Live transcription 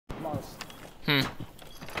Mars. Hmm.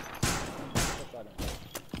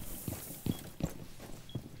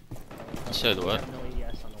 You said I what? have no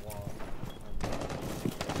ES on the wall.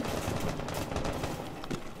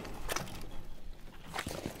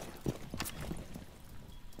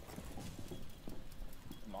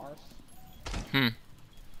 Mars. Hmm.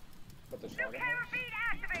 But the shotgun house.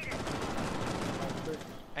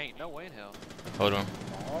 Ain't no way in hell. Hold on.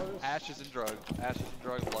 Mars. Ashes and drugs. Ashes and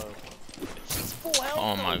drugs low. She's full health.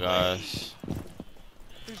 Oh my gosh.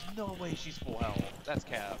 There's no way she's full health. That's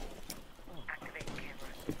cap.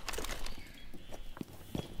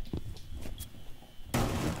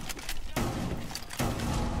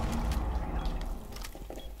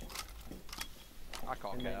 I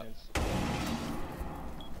call cap.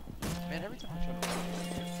 Man, every time I try to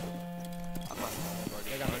I'm not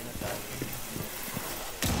They got me at that.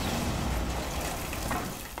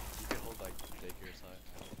 You can hold like daycare side.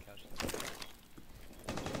 Catch it.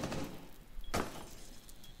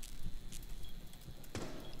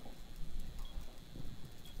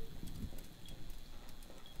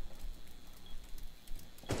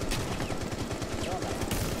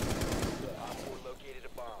 Located a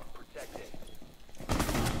bomb. Protect it.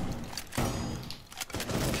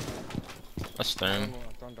 Let's turn.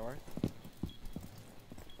 Front door.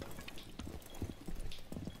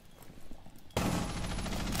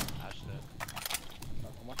 Ash dead.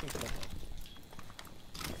 I'm watching flip.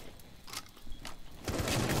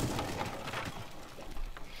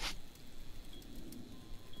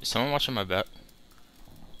 Is someone watching my back?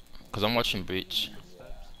 Cause I'm watching Breach.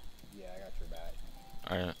 Footsteps. Yeah, I got your back.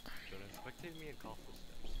 Alright. Jordan, spectate me and call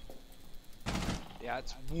footsteps. Yeah,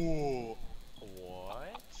 it's whoa.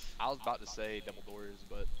 What? I was about to say double doors,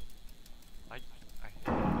 but I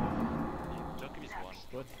don't give me one.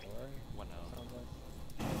 Split door. One out. Sounds like.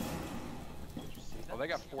 Well, they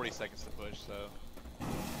got 40 seconds to push, so.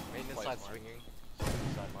 Maintenance Play side smart. swinging.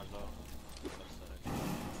 Side Marzo. Left side.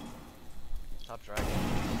 Top dragon.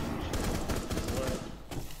 Split.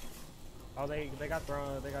 Oh, they got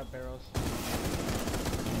thrown. They got barrels.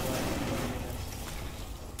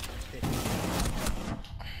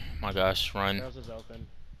 My gosh, run. Barrels is open.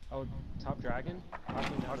 Oh, top dragon.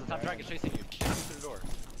 Oh, the top dragon chasing you. Get through the door.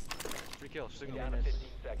 3 kills. Signal. Yeah. 15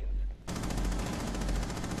 seconds.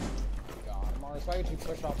 God, Mars, why would you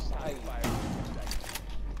push off side?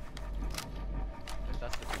 If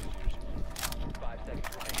that's the thing you usually. 5 seconds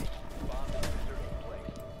remaining. Bomb diffuser in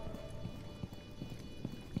place.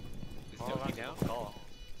 Is Oh, Joking that's down? a Call.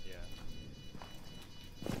 Yeah.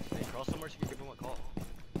 Hey, crawl somewhere so you can give him a call.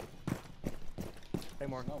 Hey,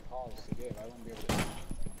 more. No calls to give. I wouldn't be able to.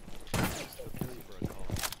 He'll kill you for a call.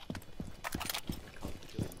 A call to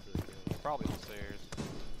kill you for a kill. Probably upstairs.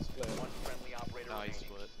 Split. One friendly operator No, he's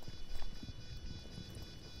remaining. split.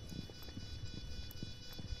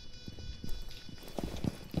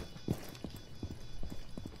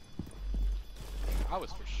 I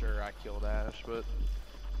was for sure I killed Ash, but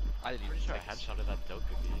I didn't even Pretty sure I think headshotted that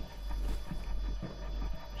Dokubi.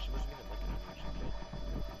 She wasn't even looking at me when she killed me.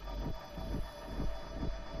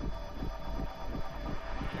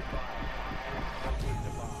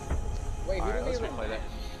 Wait, who Alright, did let's we replay that.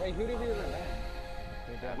 Wait, who did we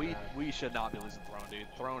ban? We should not be losing Throne, dude.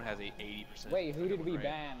 Throne has a 80%. Wait, who did we rate.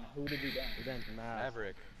 ban? Who did we ban? We banned Mav.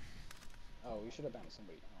 Maverick. Oh, we should have banned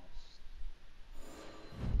somebody else.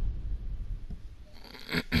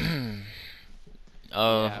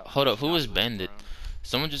 Yeah, Hold we up. should Who not was be losing banded?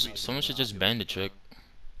 Throne. Someone should just ban the trick.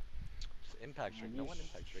 Just impact trick. No one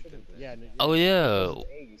impact trick did this. Yeah. Oh yeah.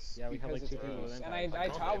 Ace, Yeah, we had like because 2 it's people with Ace.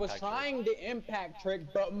 impact. And I was trying to impact trick,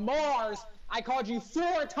 but Mars, I called you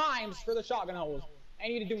 4 times for the shotgun holes,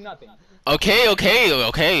 and you did do nothing. Okay.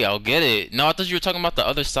 I'll get it. No, I thought you were talking about the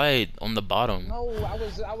other side on the bottom. No, I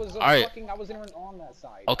was Alright. fucking, I wasn't even on that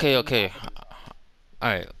side. Okay. I did not do that.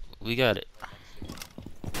 Alright, we got it.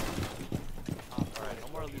 Alright, no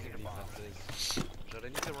more losing defenses. Should I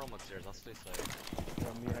need to roam upstairs? I'll stay safe. Yo,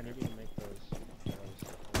 Mir, I need you to make those. That's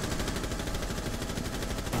good.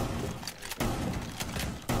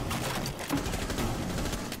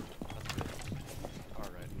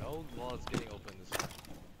 Alright, no wall is getting open this time.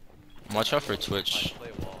 Watch out for Twitch Play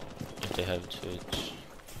wall. if they have Twitch.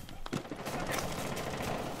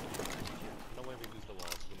 No way we lose the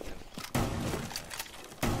walls.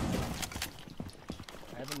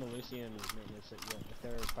 I have a Malusian maintenance. If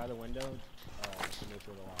they're by the window, to move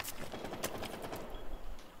through the wall.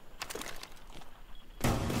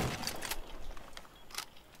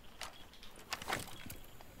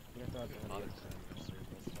 You can throw out the window.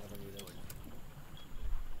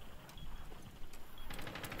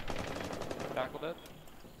 Tackled it.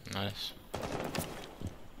 Nice.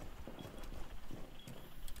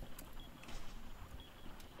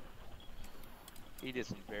 He did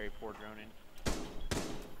some very poor droning.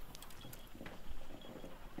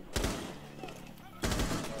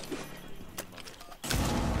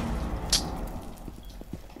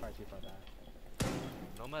 Probably too far back.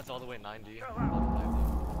 Nomad's all the way 90.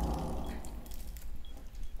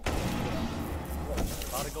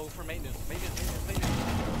 About to go for maintenance.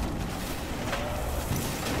 Maintenance.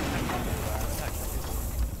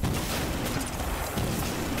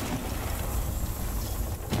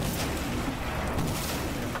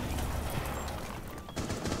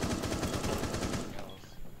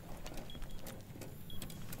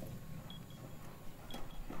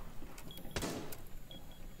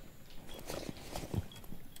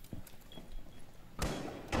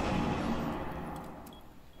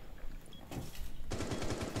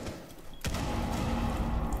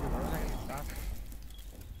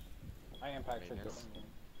 I impact trick. Maintenance.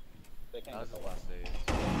 They can't That was get the the last days.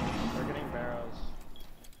 They're getting barrels.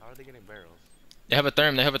 How are they getting barrels? They have a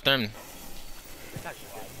therm. They have a therm.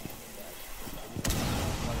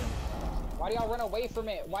 Why do y'all run away from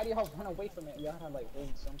it? Why do y'all run away from it? Y'all gotta like hold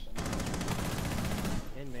something.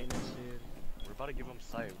 In maintenance, dude. We're about to give them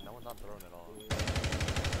sight. No one's not throwing at all.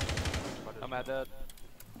 I'm at that.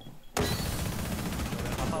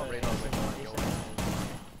 How about radar wing on yo?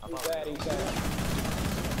 How He's about dead, radar? he's dead.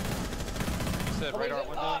 You said radar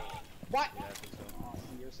window? What? Yeah, I think so. Oh,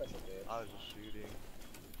 you're such a bitch. I was just shooting.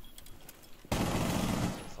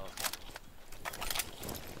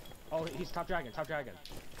 Oh, he's top dragon. Top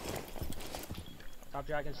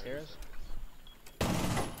dragon stairs.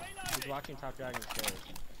 He's watching top dragon stairs.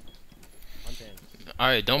 One thing. All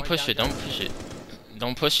right, don't Going push down, it. Don't down, push down. it.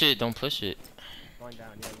 Don't push it. Don't push it. Going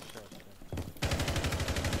down, yeah, he's sure.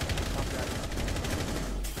 Top dragon.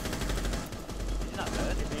 He's not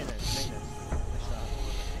dead. Hit maintenance. Nice shot.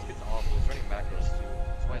 Let's get the off. He's running backwards too.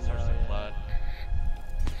 That's why he starts to Plat. I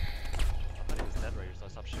thought he was dead right here, so I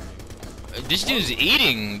stopped shooting. This dude's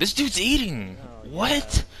eating. This dude's eating. Oh, yeah.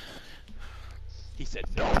 What? He said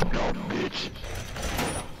no, bitch.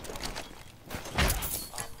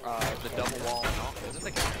 The double wall. Isn't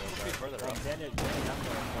the camera supposed to be further up? Then it down the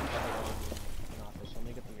office. Let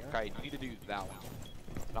me get the mirror. Okay, you need to do that one.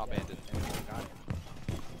 Not bandit. Got it.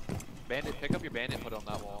 Bandit, pick up your bandit and put it on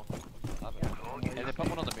that wall. And then put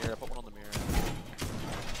one on the mirror, put one on the mirror.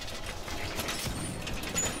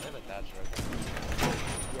 They have a dash right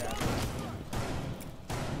Yeah.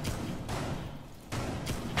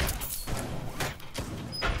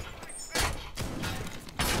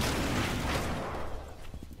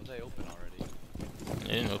 Was they open already?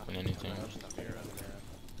 They didn't open anything. Just a mirror in there.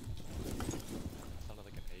 Sounded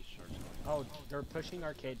like an ace charge. Oh, they're pushing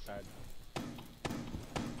arcade side.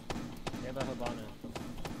 They have a Habana.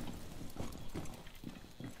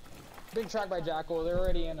 Big track by Jackal. They're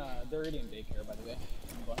already in daycare, by the way.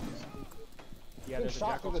 Yeah, Getting there's a shot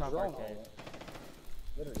Jackal through the top drone. arcade.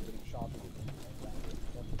 Literally getting shot through the drone.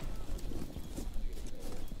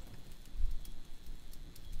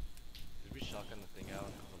 Did we shotgun the thing out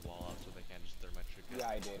and put the wall out so they can't just thermetric it? Yeah,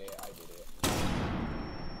 I did it.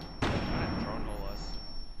 Trying to drone hole us.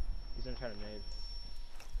 He's gonna try to nade.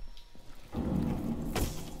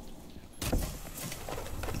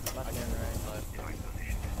 Left and right.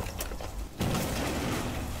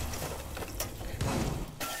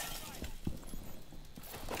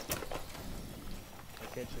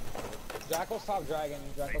 Arcade should be good. Jackal's top dragon.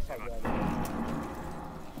 Jackal's top dragon.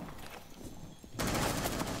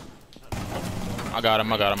 I got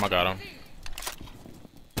him. I got him. I got him.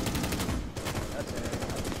 That's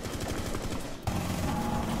it.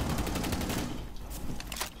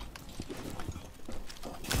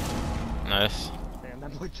 Nice. Damn,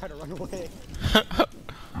 that boy tried to run away. I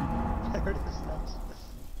heard his steps.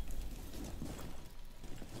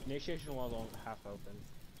 Initiation wall's all half open.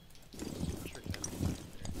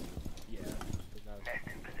 Yeah.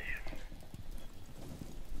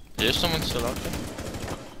 There's someone still out there.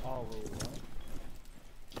 Oh, wait, what?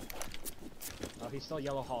 Oh, he's still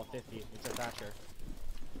yellow hall 50. It's a Thatcher.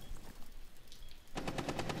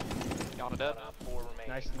 Y'all dead?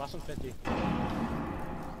 Nice, last one 50.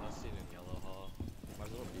 Not seen in yellow hall. My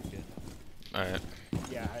little beacon. Alright.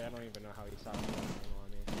 Yeah, I don't even know how he saw it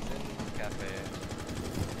on me. He's in cafe.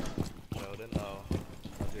 Joe didn't know. Oh, I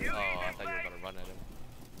thought you were about to run at him.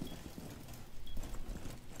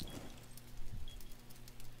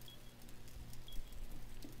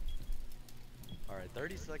 Alright,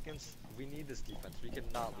 30 seconds. We need this defense. We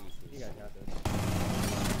cannot lose You this. guys got this.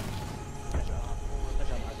 Good job. Good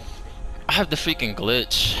job, Michael. I have the freaking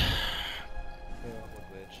glitch.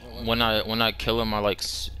 What glitch? When I kill him, I like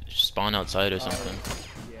spawn outside or something.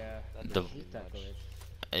 Yeah. That The- didn't do That much.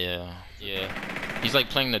 glitch. Yeah. Yeah. He's like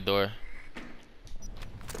playing the door.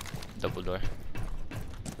 Double door.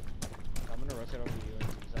 I'm gonna rotate over to you and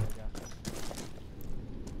see that guy.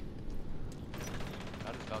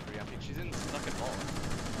 That is Valkyrie. I mean, she's in stuck in ball.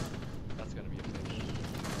 That's gonna be a push.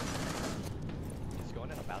 He's going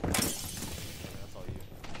in a bathroom. Okay, that's all you.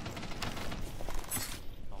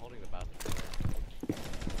 I'm holding the bathroom.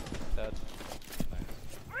 Dead. Nice.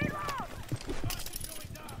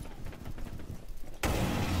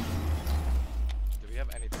 Do we have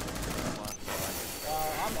anything?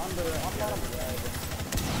 I'm under. I'm bottom red.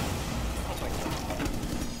 Oh my god.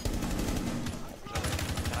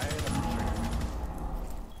 Can I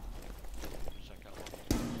check out one?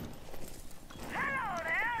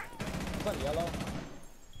 Is that yellow?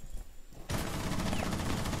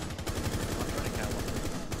 I'm trying to cat one.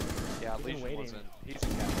 Yeah, He's been Legion waiting. wasn't. He's in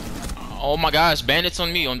cat. Oh my gosh, bandits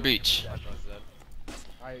on me on breach. Yeah, that's dead.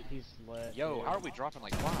 Alright, he's lit. Yo, dude. how are we dropping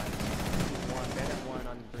like 5? He's one. Bandit one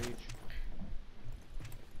on breach.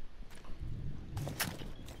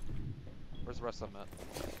 Where's the rest of them at?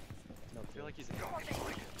 No I feel like he's in.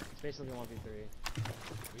 It's basically 1v3.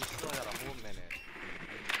 We still got a whole minute.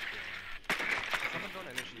 Someone doing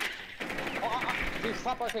initiation. Oh, dude,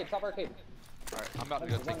 stop arcade, stop arcade. Alright, I'm about to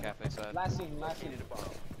go take cafe side. Last scene, last scene. Located a bomb.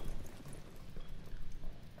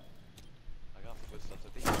 I got footsteps. I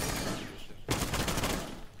think he's doing initiation.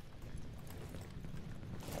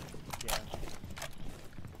 Yeah.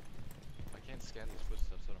 I can't scan these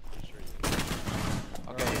footsteps, but I'm pretty sure he's in.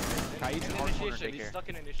 Okay, Kai's in initiation. He's stuck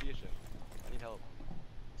in initiation. I need help.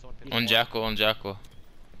 Someone pinch On him. Jackal, on Jackal.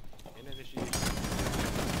 In initiation.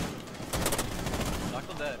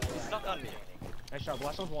 Jackal dead. He's stuck on me. Nice shot.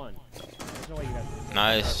 Last one's one. There's no way you guys.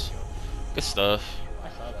 Nice. Good stuff. I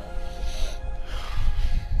saw that.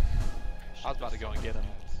 I was about to go and get him.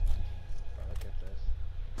 Bro, look at this.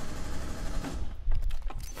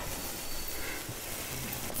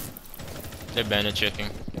 They're bandit checking.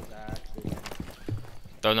 This kid's actually.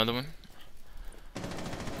 Throw another one.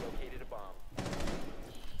 Located a bomb.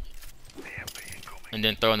 And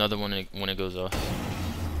then throw another one when it goes off.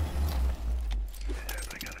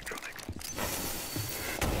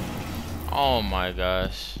 Oh my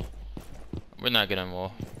gosh. We're not getting them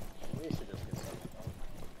all. We should just get some.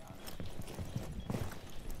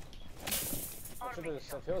 I should have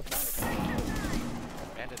just, if it was manic.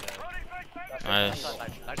 Bandit dead. Nice.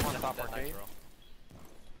 Nice one, top arcade.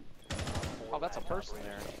 Oh, that's a person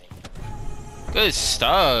there. Good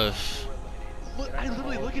stuff. Look, I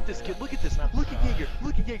literally look at this kid. Look at this. Look at Jaeger.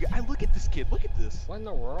 Look at Jaeger. I look at this kid. Look at this. What in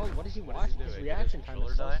the world? What is he What is watching? he His doing? reaction Did his time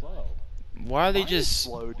is so controller die? slow. Why are they Why is just...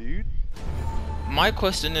 slow, dude? My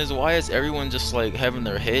question is, why is everyone just like having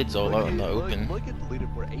their heads all out in the open? Look at the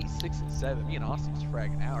leaderboard. 8, 6, and 7. Me and Austin's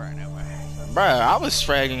fragging out right now, man. Bruh, I was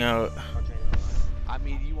fragging out. I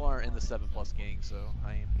mean, you are in the 7+ gang, so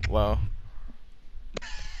I ain't. Wow.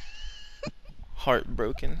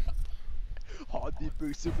 Heartbroken. Hard did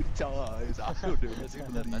break so many times. I don't know.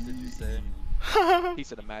 What that message you say? He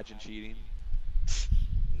said, imagine cheating.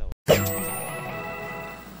 No.